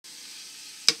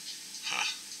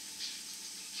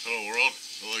Hello world,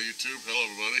 hello YouTube, hello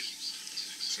everybody.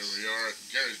 So we are at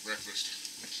Gary's breakfast.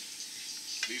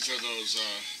 These are those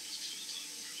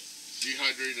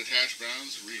dehydrated hash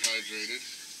browns, rehydrated.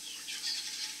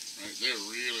 Right, they're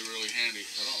really handy.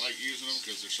 I don't like using them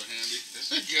because they're so handy.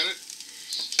 Get it?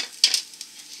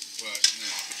 But you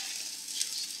know,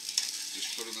 just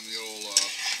put them in the old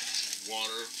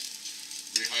water,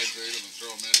 rehydrate them, and throw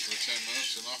them in for 10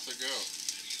 minutes, and off they go.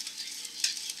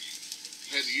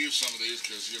 Had to use some of these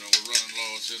because, you know, we're running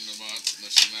low, it's in the month, and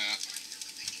this and that.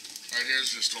 Alright,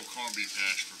 here's just old corned beef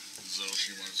hash for Zoe,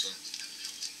 she wanted some.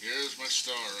 Here's my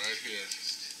star right here.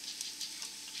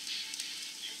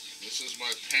 This is my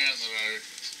pan that I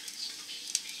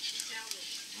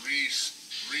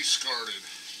rescarded.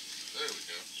 There we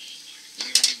go.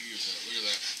 Didn't even need to use that. Look at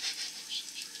that.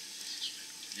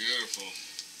 Beautiful.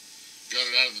 Got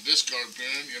it out of the discard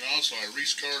bin, you know, so I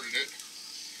rescarded it.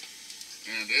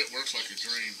 And it works like a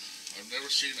dream. I've never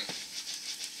seen a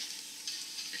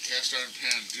cast iron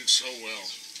pan do so well.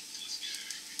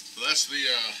 So that's the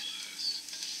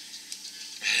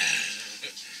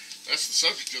that's the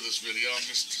subject of this video.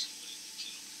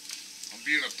 I'm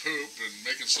being a poop and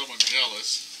making someone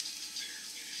jealous.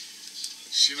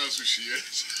 She knows who she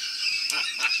is.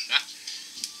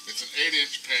 It's an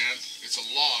 8-inch pan. It's a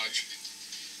Lodge.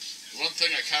 The one thing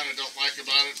I kind of don't like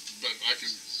about it, but I can,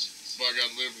 by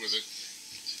God, live with it,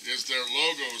 is their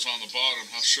logos on the bottom.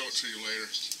 I'll show it to you later.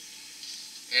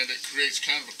 And it creates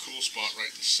kind of a cool spot right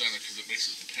in the center because it makes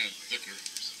the pen thicker.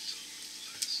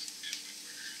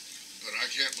 But I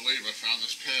can't believe I found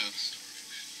this pen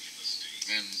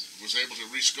and was able to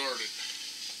rescard it.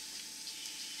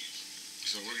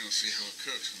 So we're going to see how it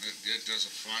cooks, and it does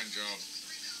a fine job.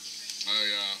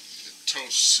 It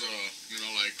toasts, you know,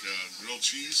 like grilled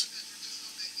cheese.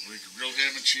 We grilled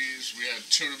ham and cheese. We had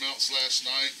tuna melts last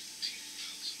night.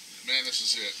 Man, this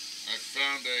is it. I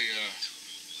found a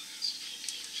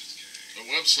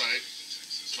website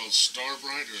called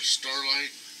Starbright or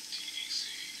Starlight.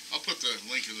 I'll put the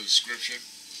link in the description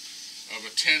of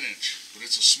a 10-inch, but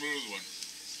it's a smooth one.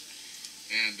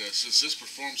 And since this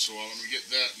performs so well, I'm going to get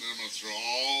that, and then I'm going to throw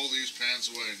all these pans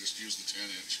away and just use the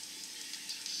 10-inch.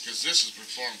 Because this has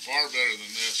performed far better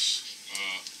than this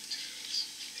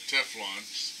Teflon.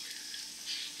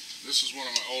 This is one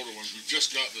of my older ones. We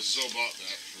just got this. Zoe bought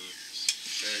that for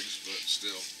eggs, but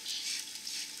still.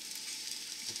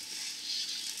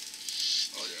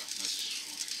 Oh yeah, that's just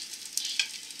fine.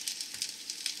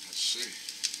 Let's see.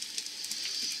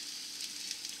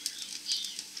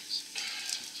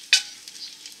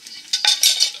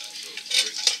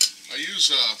 I use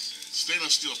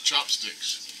stainless steel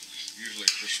chopsticks usually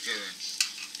for stirring.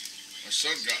 My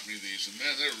son got me these, and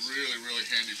man, they're really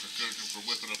handy for cooking, for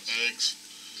whipping up eggs.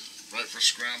 Right, for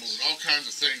scrambles and all kinds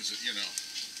of things that, you know.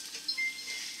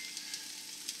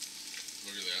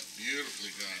 Look at that.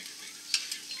 Beautifully done.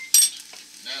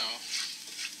 Now,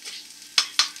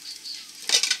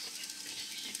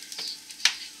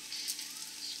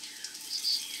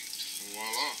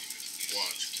 voila.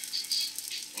 Watch.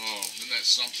 Oh, isn't that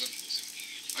something?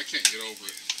 I can't get over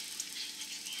it.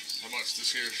 How much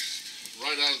this here,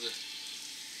 right out of the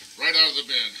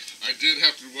bin. I did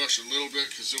have to wash a little bit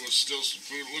because there was still some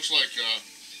food. It looks like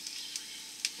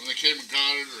when they came and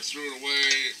got it or threw it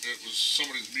away, it was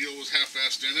somebody's meal was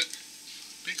half-assed in it.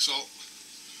 Pink salt.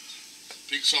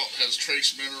 Pink salt has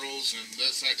trace minerals and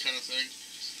that kind of thing.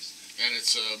 And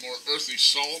it's a more earthy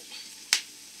salt,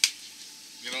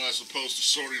 you know, as opposed to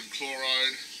sodium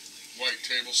chloride, white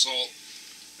table salt.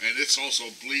 And it's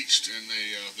also bleached, and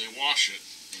they wash it,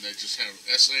 and they just have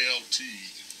SALT,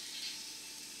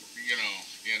 you know,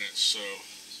 in it. So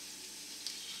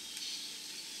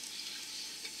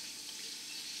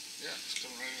yeah, it's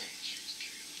coming right out.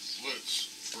 Let's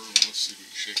see if we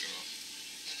can shake it off.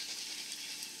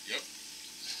 Yep.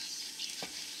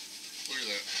 Look at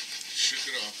that. Shook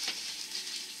it off.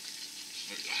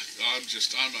 I'm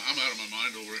out of my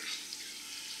mind over it.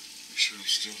 Make sure I'm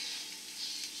still.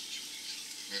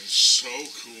 That is so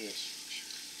cool.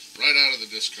 Right out of the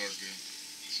discard bin.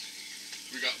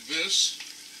 We got this.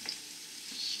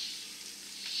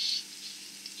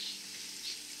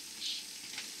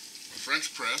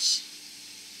 French press.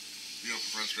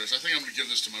 Beautiful French press. I think I'm going to give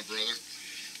this to my brother.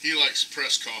 He likes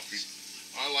pressed coffee.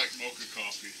 I like mocha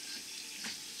coffee.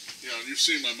 Yeah, you've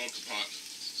seen my mocha pot.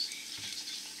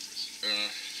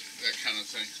 That kind of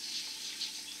thing.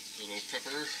 A little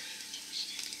pepper.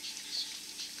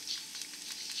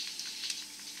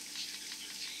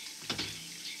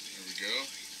 There we go.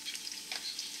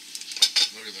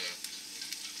 Look at that.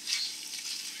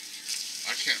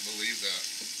 I can't believe that.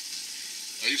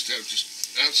 I used to have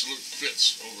just absolute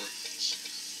fits over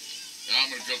Now I'm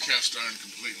going to go cast iron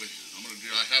completely.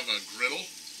 I have a griddle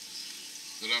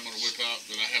that I'm going to whip out,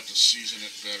 but I have to season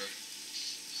it better.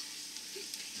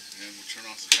 And we'll turn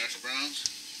off the hash browns.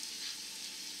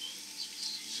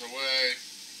 This is away.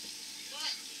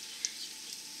 What?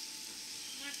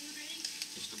 My food ready?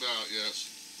 Just about, yes.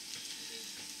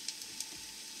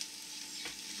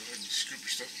 Go ahead and scoop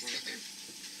your stuff right there.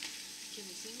 Can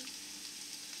they see me?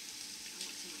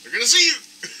 They're going to see you!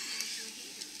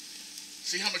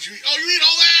 See how much you eat. Oh, you eat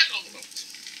all that? Oh, no.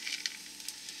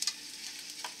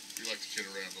 You like to kid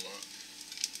around a lot.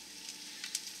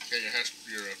 Okay,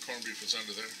 your corned beef is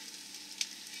under there.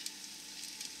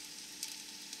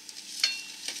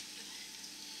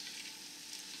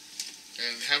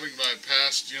 And having my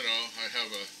past, you know, I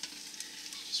have a,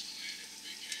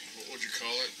 what would you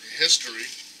call it, history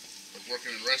of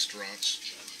working in restaurants.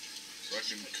 So I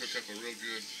can cook up a real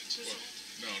good, well,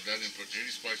 no, I didn't put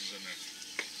any spices in there.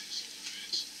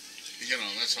 You know,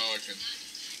 that's how I can,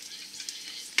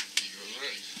 you're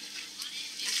ready.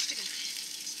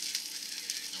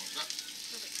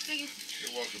 Thank you.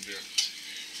 You're welcome, dear.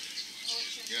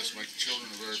 Yes, my children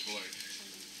are very polite.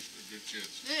 They're good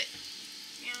kids. Good.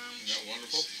 Isn't that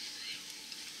wonderful?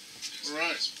 All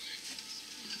right.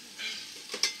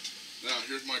 Now,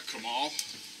 here's my Kamal.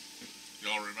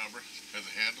 Y'all remember? Has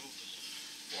a handle.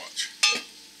 Watch.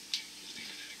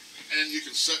 And you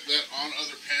can set that on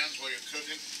other pans while you're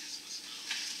cooking.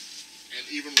 And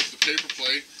even with the paper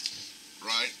plate,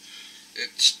 right,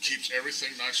 it keeps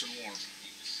everything nice and warm.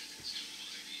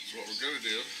 So what we're going to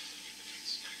do,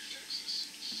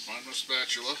 find my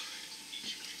spatula.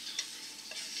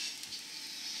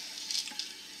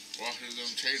 Wash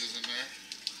them potatoes in there.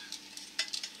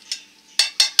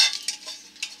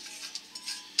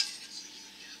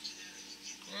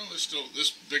 Well,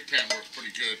 this big pan works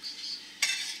pretty good.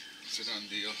 It's a done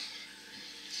deal.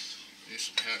 Need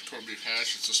some corned beef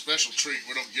hash. It's a special treat.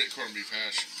 We don't get corned beef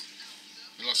hash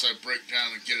unless I break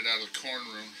down and get it out of the corn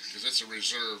room, because it's a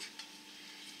reserve.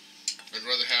 I'd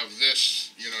rather have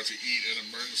this, you know, to eat in an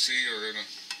emergency or in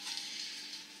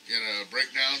a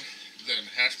breakdown than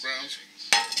hash browns.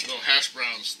 Though hash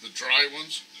browns, the dry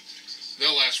ones,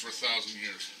 they'll last for 1,000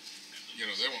 years. You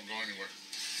know, they won't go anywhere.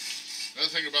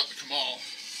 Another thing about the Kamal,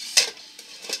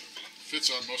 fits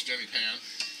on most any pan.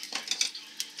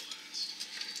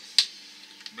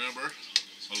 Remember,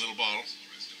 a little bottle.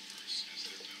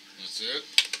 That's it.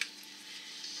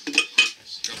 A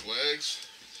couple eggs.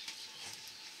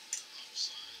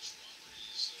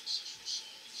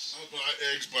 I buy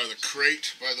eggs by the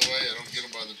crate, by the way. I don't get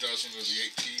them by the dozen or the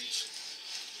 18s.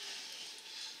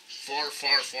 Far,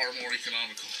 far, far more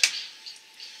economical.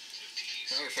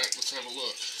 Matter of fact, let's have a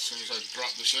look. As soon as I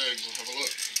drop this egg, we'll have a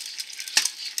look.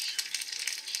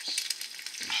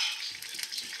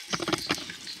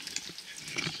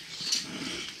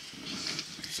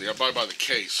 See, I buy by the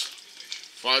case.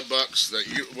 $5. That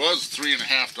was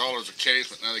 $3.50 a case,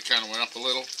 but now they kind of went up a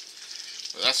little.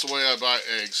 But that's the way I buy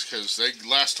eggs, because they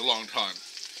last a long time.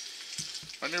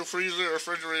 My new freezer,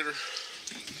 refrigerator.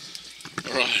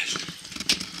 Alright.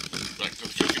 Back to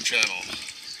the cooking channel.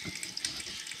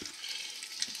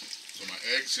 So my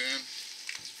eggs in.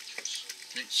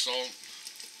 Pink salt.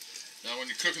 Now when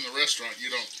you cook in the restaurant, you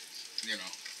don't, you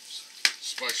know,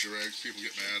 spice your eggs. People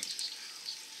get mad.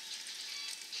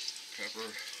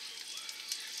 Pepper.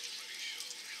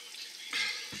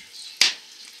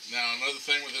 Now another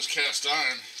thing with this cast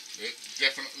iron, it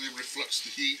definitely reflects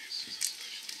the heat.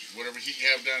 Whatever heat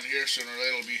you have down here, sooner or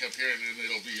later it'll be up here, and then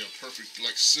it'll be a perfect,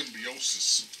 like,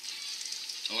 symbiosis.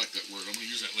 I like that word. I'm going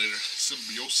to use that later.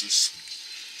 Symbiosis.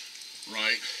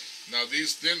 Right. Now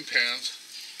these thin pans,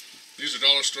 these are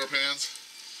dollar store pans.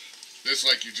 It's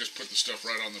like you just put the stuff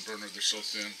right on the burner. They're so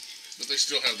thin. But they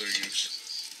still have their use.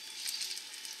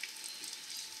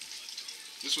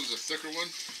 This one's a thicker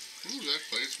one. Ooh, that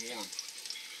plate's warm.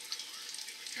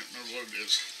 Can't remember what it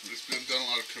is. But it's been done a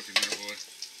lot of cooking there, boy.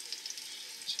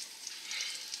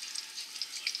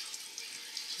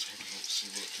 Let's see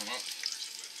will it come up.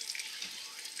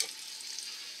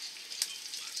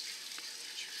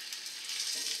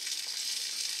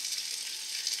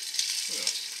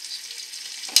 Yeah.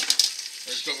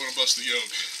 I just don't want to bust the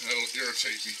yolk. That'll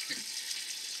irritate me.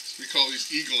 We call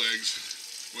these eagle eggs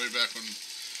way back when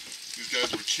these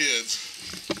guys were kids.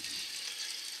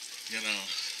 You know.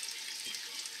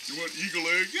 You want eagle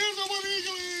eggs? Yes, I want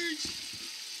eagle eggs!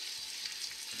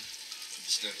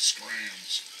 Instead of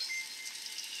scrams.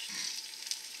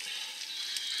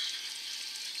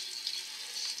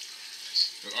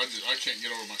 But I can't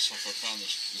get over myself. I found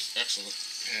this excellent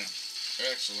pan.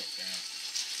 Excellent pan.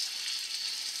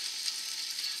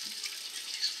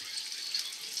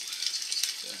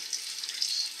 Yeah.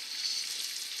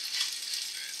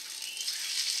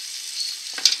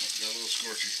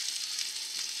 scorchy.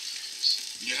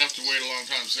 You have to wait a long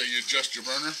time. Say you adjust your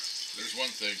burner. There's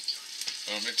one thing.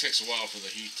 It takes a while for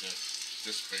the heat to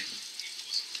dissipate.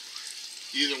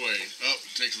 Either way, it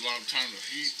takes a long time to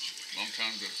heat, long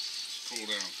time to cool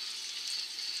down.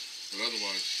 But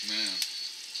otherwise, man,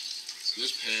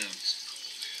 this pan.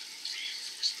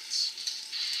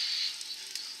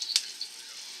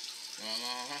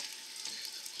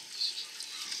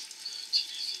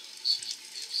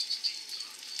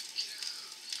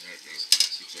 There it goes.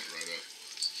 Gets that right up.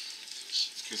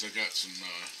 Because I got some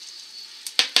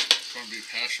corned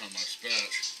beef hash on my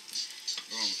spatch.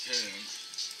 Go on the pan.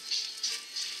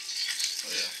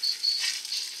 Oh yeah.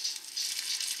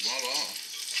 Voila.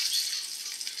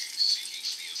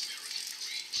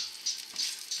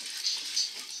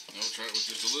 Now we'll try it with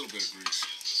just a little bit of grease.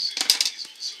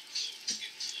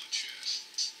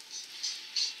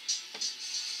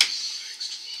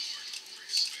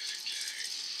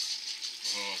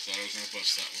 Oh, I thought I was going to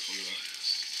bust that one. Look at that.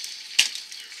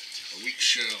 A weak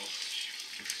shell.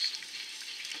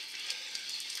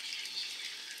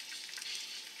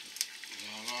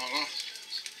 La la la.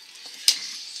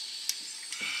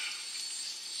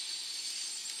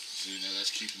 See, now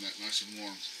that's keeping that nice and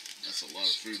warm. That's a lot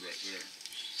of food right there.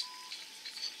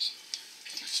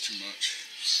 That's too much.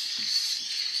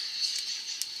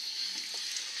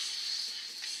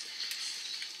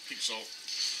 Pink salt.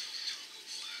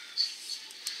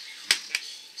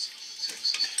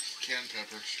 Canned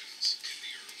pepper.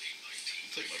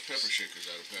 I'll take my pepper shakers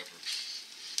out of pepper.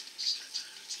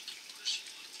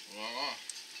 Voila.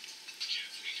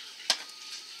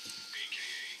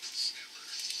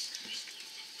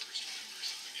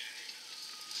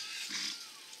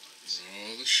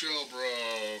 Oh, the shell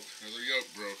broke. Or the yolk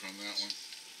broke on that one.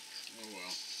 Oh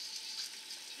well.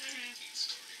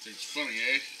 Think it's funny,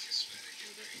 eh?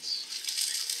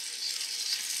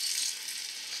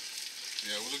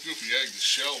 Yeah, with a goofy egg, the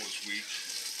shell was weak.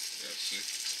 Yeah, see?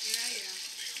 Yeah.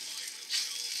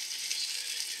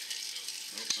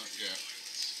 Nope, not yet.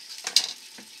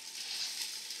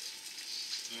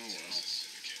 Oh well.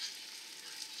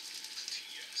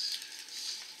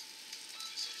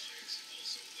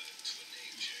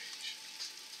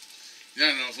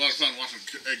 Yeah, no, it's a lot of fun watching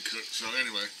egg cook. So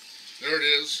anyway, there it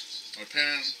is. My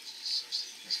pan,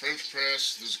 my French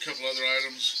press. There's a couple other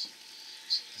items.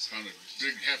 Found a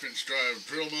big half-inch drive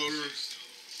drill motor.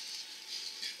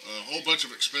 A whole bunch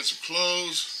of expensive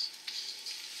clothes.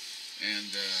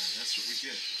 And that's what we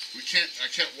get.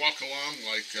 I can't walk along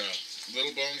like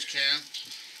Little Bones can.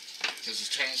 Because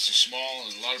this town's so small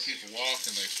and a lot of people walk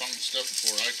and they find stuff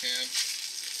before I can.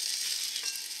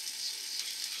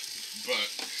 But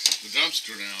the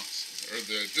dumpster now, or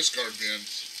the discard bin,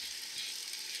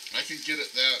 I can get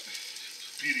at that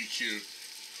PDQ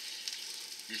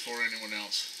before anyone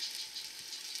else.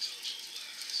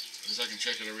 Because I can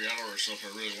check it every hour or so if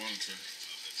I really wanted to.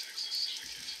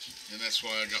 And that's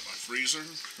why I got my freezer.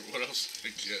 What else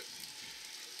did I get?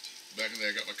 Back in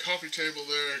there I got my coffee table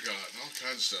there, got all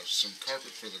kinds of stuff. Some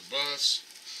carpet for the bus.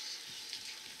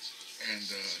 And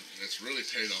it's really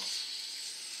paid off.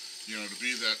 You know, to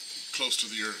be that close to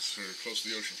the earth, or close to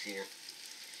the ocean floor.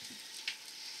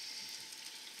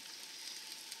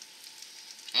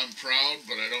 I'm proud,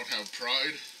 but I don't have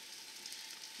pride.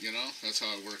 You know, that's how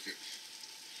I work it.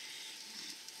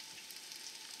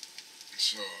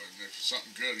 So, and if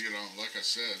something good, you know, like I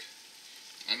said,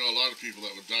 I know a lot of people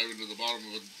that would dive into the bottom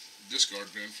of a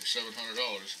discard bin for $700.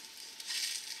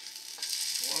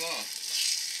 Voila.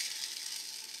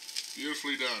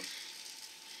 Beautifully done.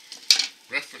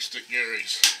 Breakfast at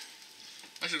Gary's.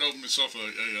 I should open myself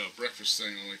a breakfast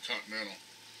thing on the Continental.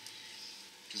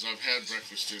 Because I've had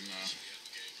breakfast in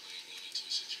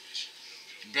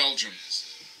Belgium,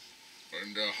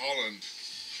 and Holland,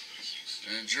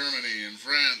 and Germany, and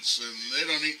France, and they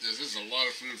don't eat this. This is a lot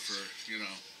of food for, you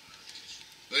know.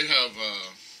 They have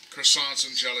croissants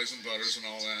and jellies and butters and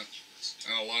all that,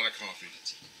 and a lot of coffee.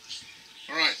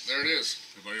 Alright, there it is.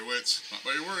 Live by your wits, not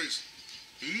by your worries.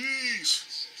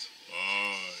 Peace.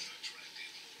 Bye.